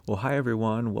Well, hi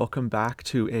everyone. Welcome back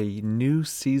to a new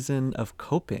season of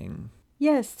Coping.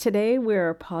 Yes, today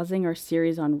we're pausing our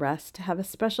series on rest to have a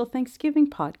special Thanksgiving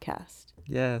podcast.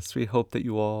 Yes, we hope that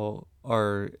you all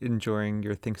are enjoying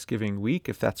your Thanksgiving week.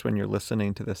 If that's when you're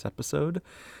listening to this episode,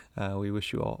 we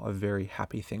wish you all a very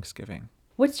happy Thanksgiving.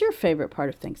 What's your favorite part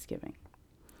of Thanksgiving?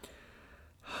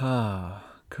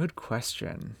 Good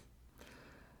question.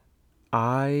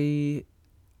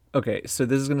 Okay, so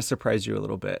this is going to surprise you a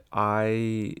little bit.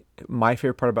 My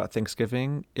favorite part about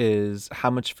Thanksgiving is how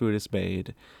much food is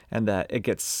made and that it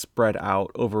gets spread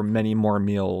out over many more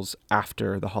meals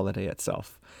after the holiday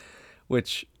itself,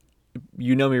 which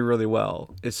you know me really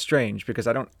well is strange because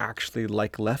I don't actually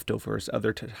like leftovers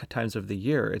other times of the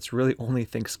year. It's really only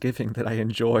Thanksgiving that I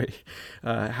enjoy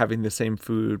having the same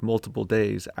food multiple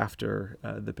days after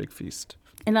the big feast.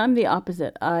 And I'm the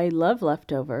opposite. I love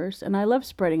leftovers and I love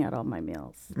spreading out all my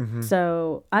meals.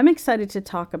 So I'm excited to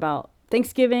talk about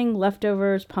Thanksgiving,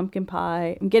 leftovers, pumpkin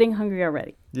pie. I'm getting hungry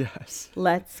already. Yes.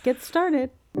 Let's get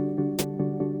started.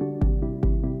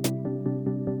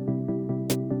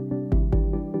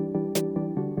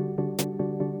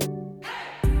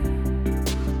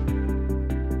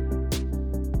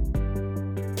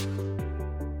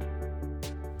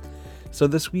 So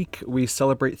this week we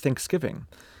celebrate Thanksgiving,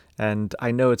 and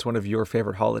I know it's one of your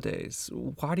favorite holidays.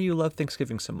 Why do you love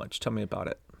Thanksgiving so much? Tell me about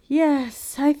it.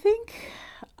 Yes, I think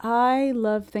I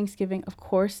love Thanksgiving. Of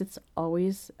course, it's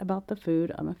always about the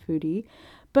food. I'm a foodie.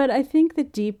 But I think the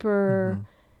deeper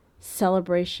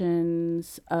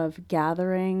celebrations of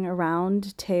gathering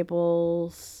around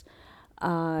tables,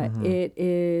 it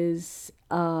is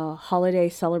a holiday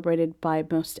celebrated by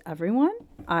most everyone.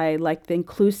 I like the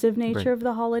inclusive nature Right. of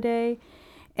the holiday.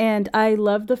 And I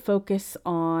love the focus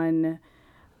on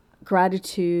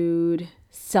gratitude,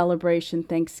 celebration,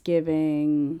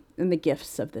 Thanksgiving, and the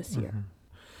gifts of this year.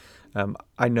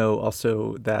 I know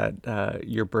also that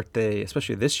your birthday,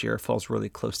 especially this year, falls really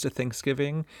close to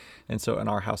Thanksgiving. And so in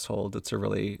our household, it's a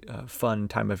really fun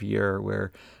time of year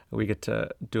where we get to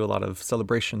do a lot of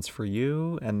celebrations for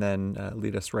you and then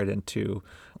lead us right into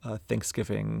a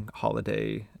Thanksgiving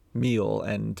holiday meal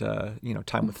and,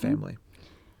 time with family.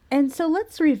 And so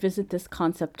let's revisit this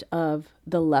concept of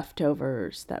the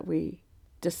leftovers that we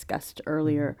discussed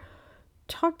earlier.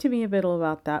 Talk to me a bit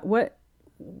about that. What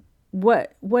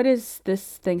is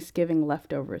this Thanksgiving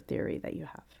leftover theory that you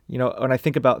have? When I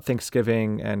think about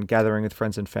Thanksgiving and gathering with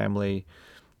friends and family,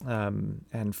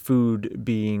 and food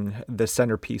being the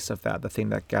centerpiece of that, the thing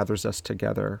that gathers us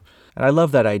together. And I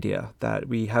love that idea that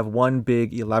we have one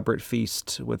big elaborate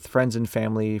feast with friends and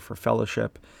family for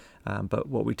fellowship. But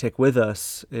what we take with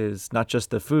us is not just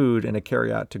the food in a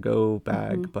carryout to go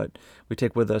bag, but we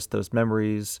take with us those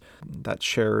memories, that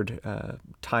shared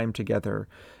time together.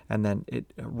 And then it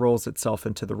rolls itself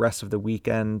into the rest of the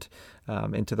weekend,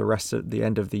 into the rest of the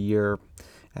end of the year.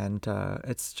 And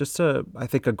it's just, I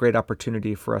think, a great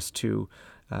opportunity for us to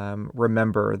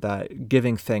remember that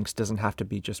giving thanks doesn't have to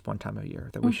be just one time a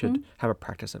year, that we should have a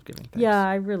practice of giving thanks. Yeah,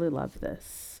 I really love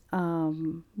this.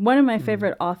 One of my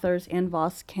favorite authors, Ann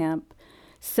Voskamp,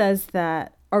 says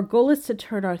that our goal is to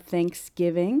turn our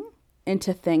Thanksgiving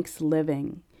into thanks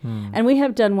living. And we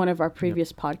have done one of our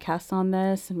previous podcasts on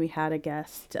this, and we had a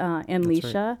guest,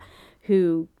 Anleisha,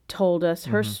 who told us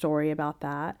her story about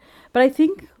that. But I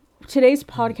think today's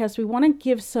podcast, we want to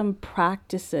give some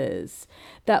practices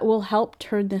that will help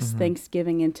turn this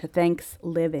Thanksgiving into thanks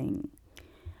living.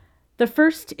 The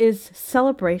first is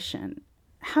celebration.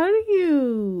 How do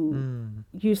you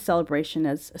use celebration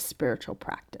as a spiritual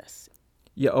practice?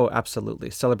 Yeah, oh, absolutely.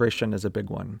 Celebration is a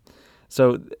big one.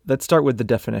 So let's start with the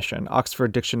definition.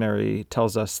 Oxford Dictionary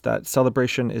tells us that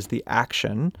celebration is the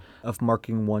action of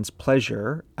marking one's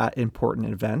pleasure at important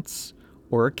events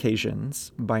or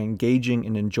occasions by engaging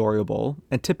in enjoyable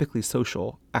and typically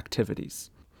social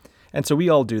activities. And so we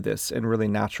all do this in really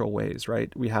natural ways,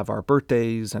 right? We have our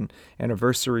birthdays and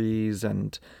anniversaries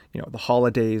and, the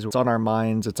holidays. It's on our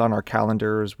minds. It's on our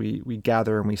calendars. We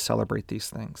gather and we celebrate these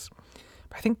things.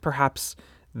 But I think perhaps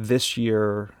this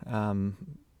year,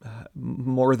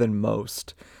 more than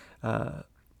most,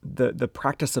 the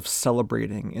practice of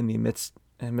celebrating in the midst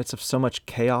of so much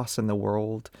chaos in the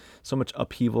world, so much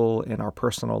upheaval in our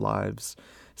personal lives,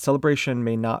 celebration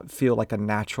may not feel like a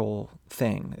natural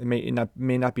thing. It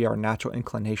may not be our natural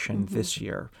inclination this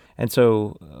year. And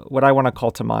so what I want to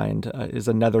call to mind is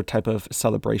another type of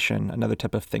celebration, another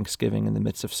type of Thanksgiving in the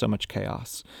midst of so much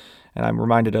chaos. And I'm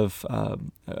reminded of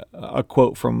a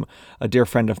quote from a dear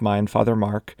friend of mine, Father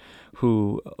Mark,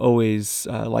 who always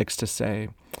likes to say,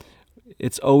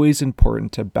 "It's always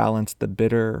important to balance the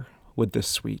bitter with the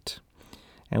sweet."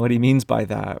 And what he means by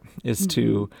that is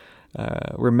to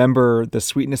remember the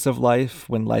sweetness of life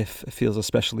when life feels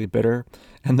especially bitter.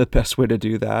 And the best way to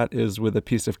do that is with a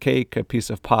piece of cake, a piece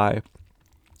of pie,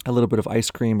 a little bit of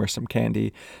ice cream or some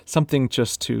candy, something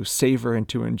just to savor and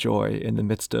to enjoy in the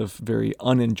midst of very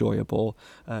unenjoyable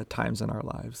times in our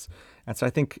lives. And so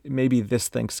I think maybe this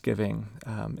Thanksgiving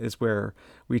is where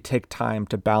we take time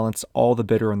to balance all the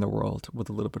bitter in the world with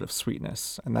a little bit of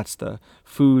sweetness. And that's the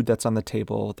food that's on the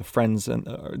table, the friends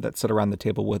that sit around the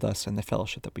table with us, and the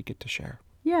fellowship that we get to share.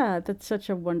 Yeah, that's such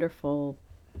a wonderful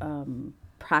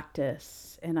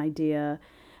practice and idea.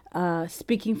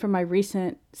 Speaking from my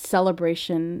recent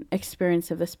celebration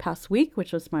experience of this past week,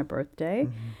 which was my birthday,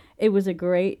 it was a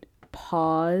great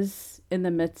pause in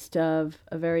the midst of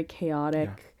a very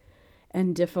chaotic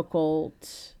and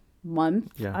difficult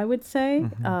month, I would say,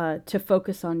 to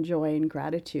focus on joy and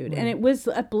gratitude. And it was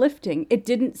uplifting. It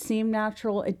didn't seem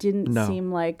natural. It didn't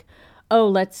seem like, oh,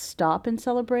 let's stop and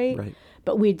celebrate. Right.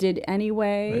 But we did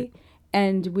anyway. Right.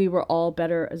 And we were all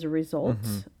better as a result.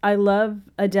 I love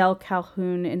Adele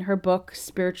Calhoun in her book,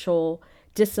 Spiritual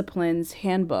Disciplines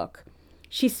Handbook.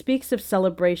 She speaks of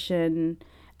celebration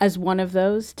as one of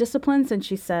those disciplines. And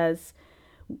she says,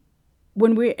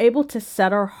 when we're able to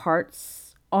set our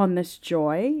hearts on this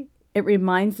joy, it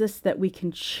reminds us that we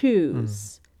can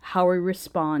choose how we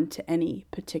respond to any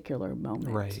particular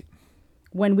moment. Right.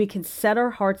 When we can set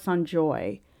our hearts on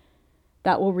joy,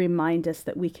 that will remind us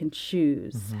that we can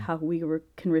choose how we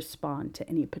can respond to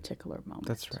any particular moment.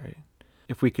 That's right.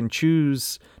 If we can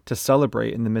choose to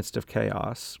celebrate in the midst of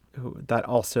chaos, that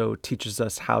also teaches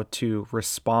us how to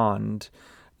respond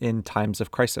in times of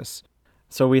crisis.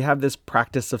 So we have this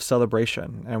practice of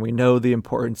celebration, and we know the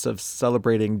importance of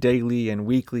celebrating daily and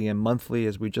weekly and monthly,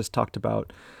 as we just talked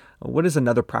about. What is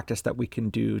another practice that we can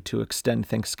do to extend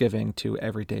Thanksgiving to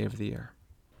every day of the year?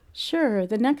 Sure.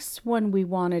 The next one we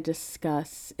want to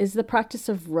discuss is the practice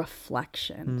of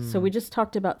reflection. So we just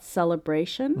talked about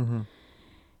celebration,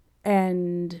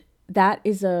 and that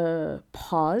is a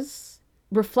pause.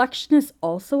 Reflection is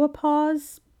also a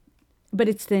pause, but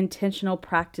it's the intentional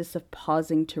practice of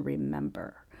pausing to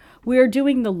remember. We are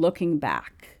doing the looking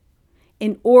back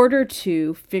in order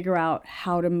to figure out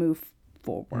how to move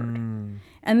forward.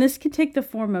 And this can take the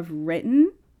form of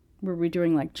written, where we're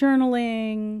doing like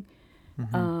journaling,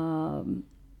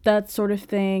 that sort of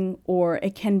thing, or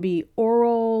it can be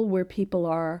oral, where people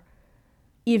are,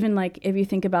 even like if you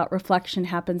think about reflection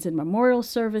happens in memorial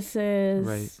services,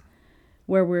 Right.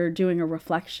 where we're doing a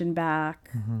reflection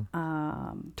back,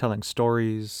 Telling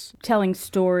stories.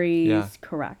 Yeah.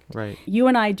 Correct. Right. You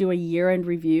and I do a year-end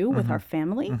review with our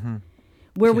family,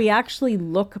 where we actually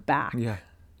look back.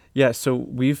 Yeah, so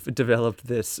we've developed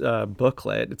this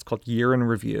booklet. It's called Year in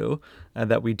Review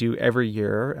that we do every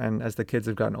year. And as the kids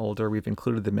have gotten older, we've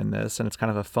included them in this. And it's kind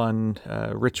of a fun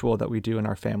ritual that we do in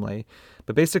our family.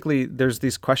 But basically, there's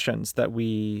these questions that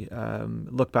we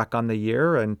look back on the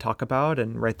year and talk about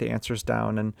and write the answers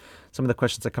down. And some of the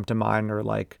questions that come to mind are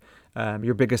like,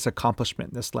 your biggest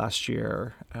accomplishment this last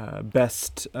year,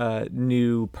 best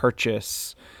new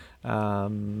purchase,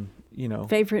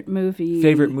 favorite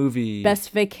movie,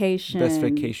 best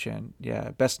vacation,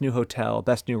 yeah, best new hotel,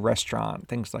 best new restaurant,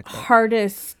 things like that.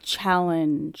 Hardest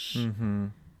challenge.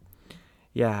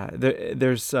 Yeah,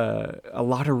 there's a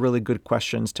lot of really good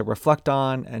questions to reflect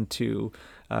on and to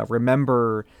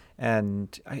remember.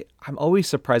 And I'm always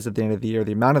surprised at the end of the year,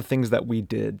 the amount of things that we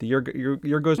did. The year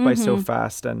goes by so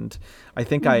fast. And I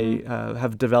think I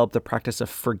have developed the practice of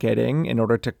forgetting in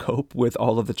order to cope with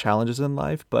all of the challenges in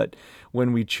life. But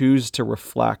when we choose to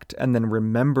reflect and then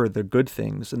remember the good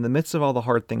things in the midst of all the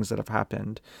hard things that have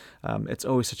happened, it's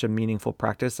always such a meaningful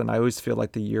practice. And I always feel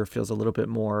like the year feels a little bit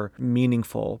more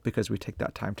meaningful because we take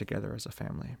that time together as a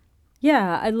family.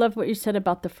 Yeah, I love what you said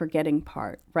about the forgetting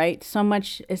part, right? So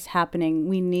much is happening.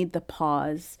 We need the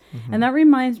pause. And that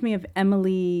reminds me of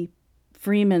Emily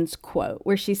Freeman's quote,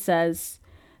 where she says,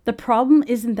 the problem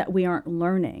isn't that we aren't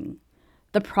learning.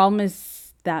 The problem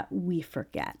is that we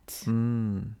forget.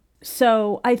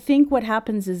 So I think what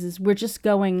happens is we're just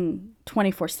going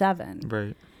 24/7.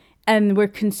 Right. And we're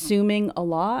consuming a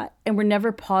lot, and we're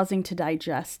never pausing to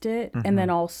digest it and then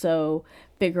also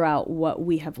figure out what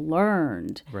we have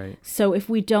learned. Right. So if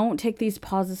we don't take these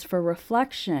pauses for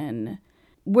reflection,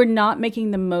 we're not making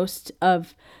the most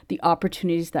of the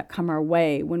opportunities that come our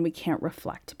way when we can't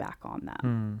reflect back on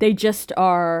them. They just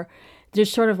are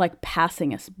just sort of like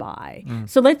passing us by.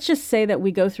 So let's just say that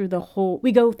we go through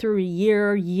a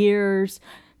years,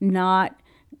 not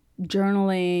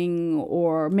journaling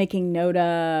or making note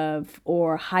of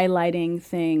or highlighting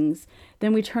things.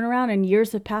 Then we turn around and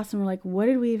years have passed and we're like, what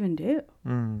did we even do?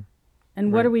 And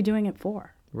what are we doing it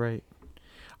for? Right.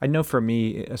 I know for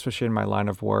me, especially in my line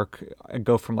of work, I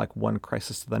go from like one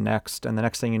crisis to the next. And the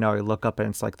next thing you know, I look up and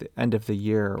it's like the end of the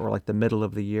year or like the middle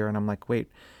of the year. And I'm like,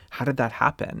 wait, how did that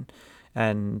happen?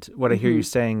 And what I hear you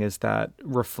saying is that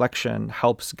reflection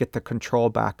helps get the control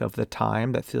back of the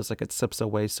time that feels like it slips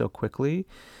away so quickly.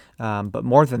 But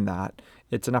more than that,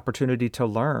 it's an opportunity to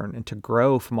learn and to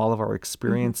grow from all of our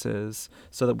experiences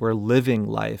so that we're living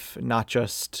life, not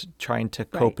just trying to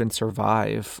cope and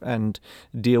survive and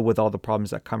deal with all the problems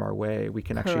that come our way. We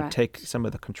can actually take some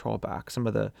of the control back,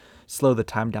 slow the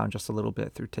time down just a little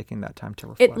bit through taking that time to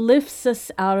reflect. It lifts us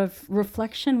out of,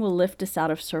 reflection will lift us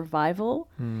out of survival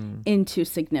into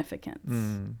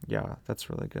significance. Yeah, that's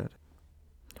really good.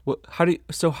 Well, how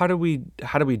do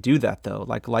we do that though?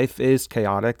 Like life is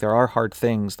chaotic. There are hard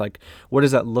things. Like what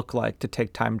does that look like to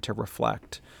take time to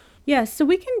reflect? Yeah, so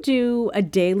we can do a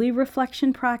daily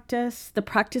reflection practice, the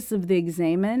practice of the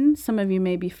examen. Some of you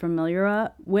may be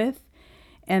familiar with,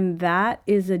 and that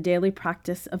is a daily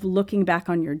practice of looking back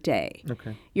on your day.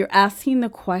 Okay. You're asking the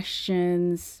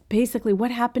questions, basically,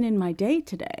 what happened in my day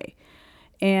today?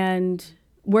 And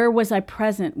where was I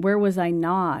present? Where was I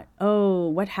not? Oh,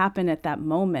 what happened at that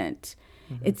moment?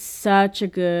 It's such a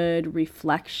good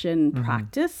reflection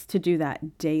practice to do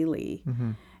that daily.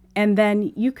 And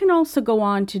then you can also go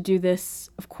on to do this,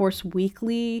 of course,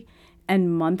 weekly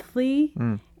and monthly.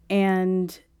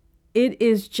 And it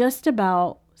is just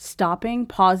about stopping,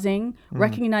 pausing,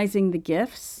 recognizing the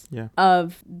gifts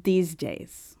of these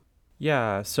days.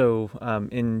 Yeah. So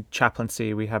in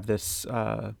chaplaincy, we have this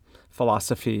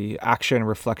philosophy, action,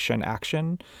 reflection,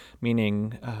 action,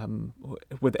 meaning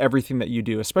with everything that you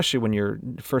do, especially when you're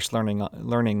first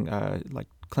learning like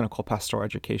clinical pastoral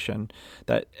education,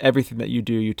 that everything that you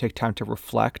do, you take time to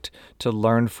reflect, to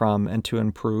learn from, and to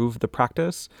improve the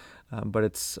practice. But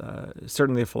it's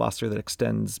certainly a philosophy that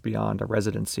extends beyond a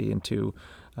residency into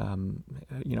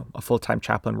a full-time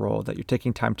chaplain role, that you're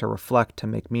taking time to reflect, to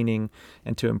make meaning,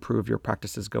 and to improve your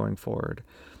practices going forward.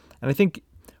 And I think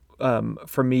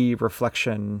for me,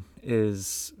 reflection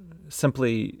is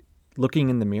simply looking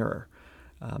in the mirror.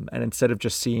 And instead of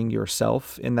just seeing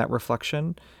yourself in that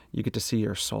reflection, you get to see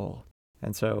your soul.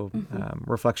 And so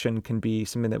reflection can be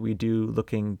something that we do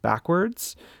looking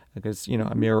backwards, because,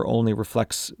 a mirror only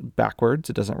reflects backwards.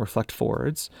 It doesn't reflect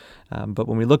forwards. But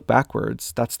when we look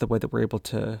backwards, that's the way that we're able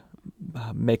to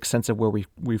make sense of where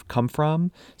we've come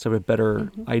from, so we have a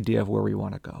better idea of where we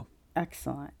want to go.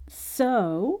 Excellent.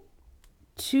 So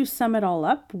to sum it all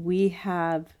up, we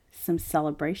have some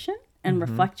celebration and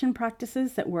reflection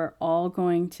practices that we're all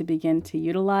going to begin to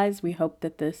utilize. We hope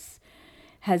that this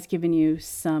has given you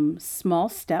some small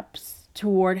steps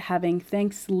toward having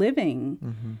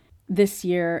Thanksgiving this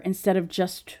year instead of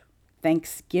just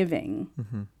Thanksgiving.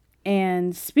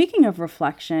 And speaking of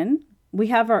reflection, we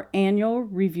have our annual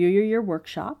Review Your Year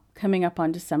workshop coming up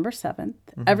on December 7th.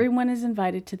 Everyone is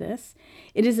invited to this.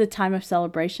 It is a time of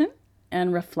celebration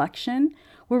and reflection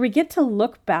where we get to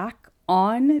look back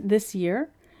on this year,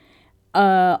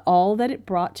 all that it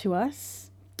brought to us.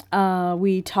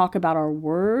 We talk about our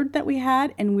word that we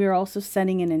had, and we're also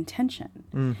setting an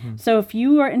intention. So if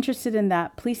you are interested in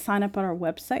that, please sign up on our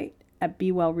website at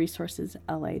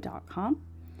bewellresourcesla.com,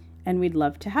 and we'd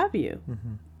love to have you.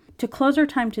 To close our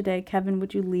time today, Kevin,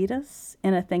 would you lead us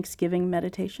in a Thanksgiving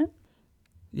meditation?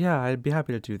 Yeah, I'd be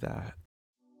happy to do that.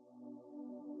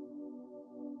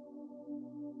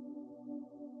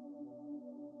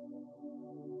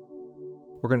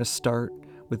 We're going to start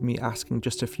with me asking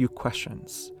just a few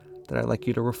questions that I'd like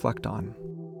you to reflect on.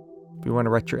 If you want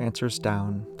to write your answers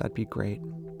down, that'd be great.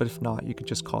 But if not, you could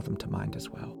just call them to mind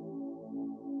as well.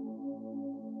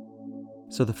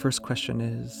 So the first question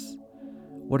is,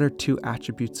 what are 2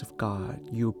 attributes of God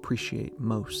you appreciate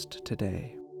most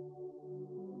today?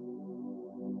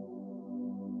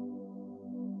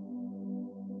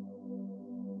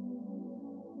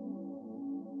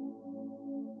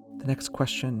 The next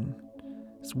question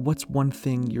is, what's one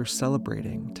thing you're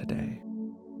celebrating today?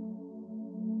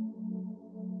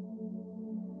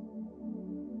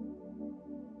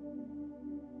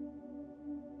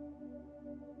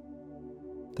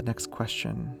 The next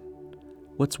question,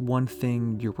 what's one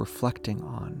thing you're reflecting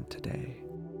on today?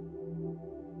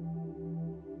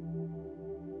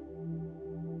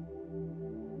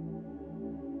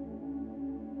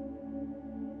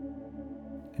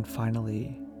 And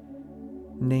finally,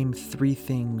 name 3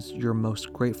 things you're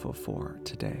most grateful for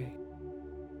today.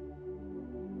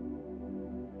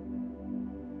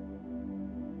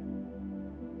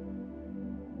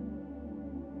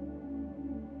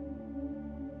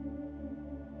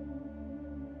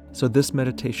 So this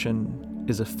meditation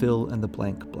is a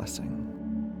fill-in-the-blank blessing.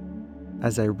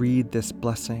 As I read this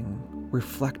blessing,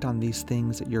 reflect on these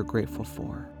things that you're grateful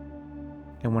for.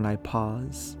 And when I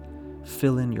pause,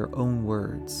 fill in your own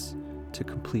words to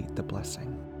complete the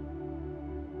blessing.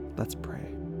 Let's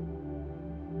pray.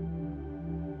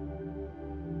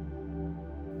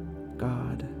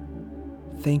 God,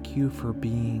 thank you for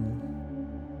being.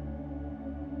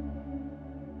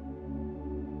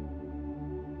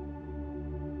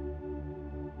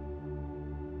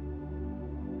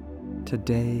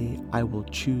 Today, I will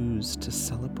choose to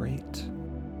celebrate.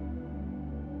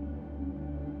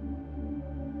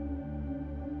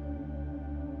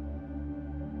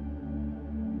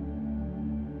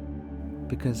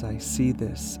 Because I see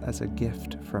this as a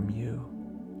gift from you.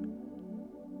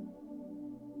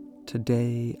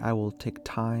 Today, I will take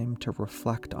time to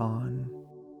reflect on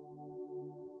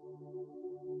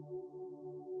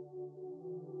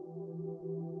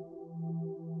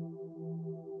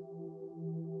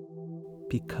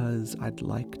because I'd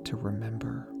like to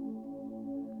remember.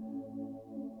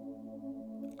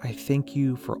 I thank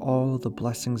you for all the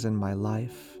blessings in my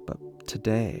life, but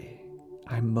today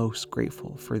I'm most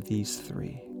grateful for these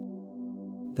three.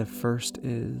 The first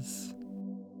is,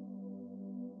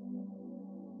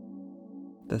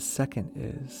 the second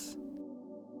is,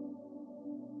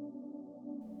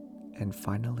 and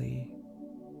finally.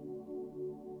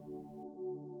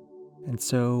 And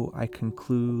so I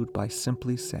conclude by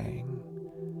simply saying,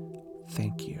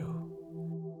 thank you.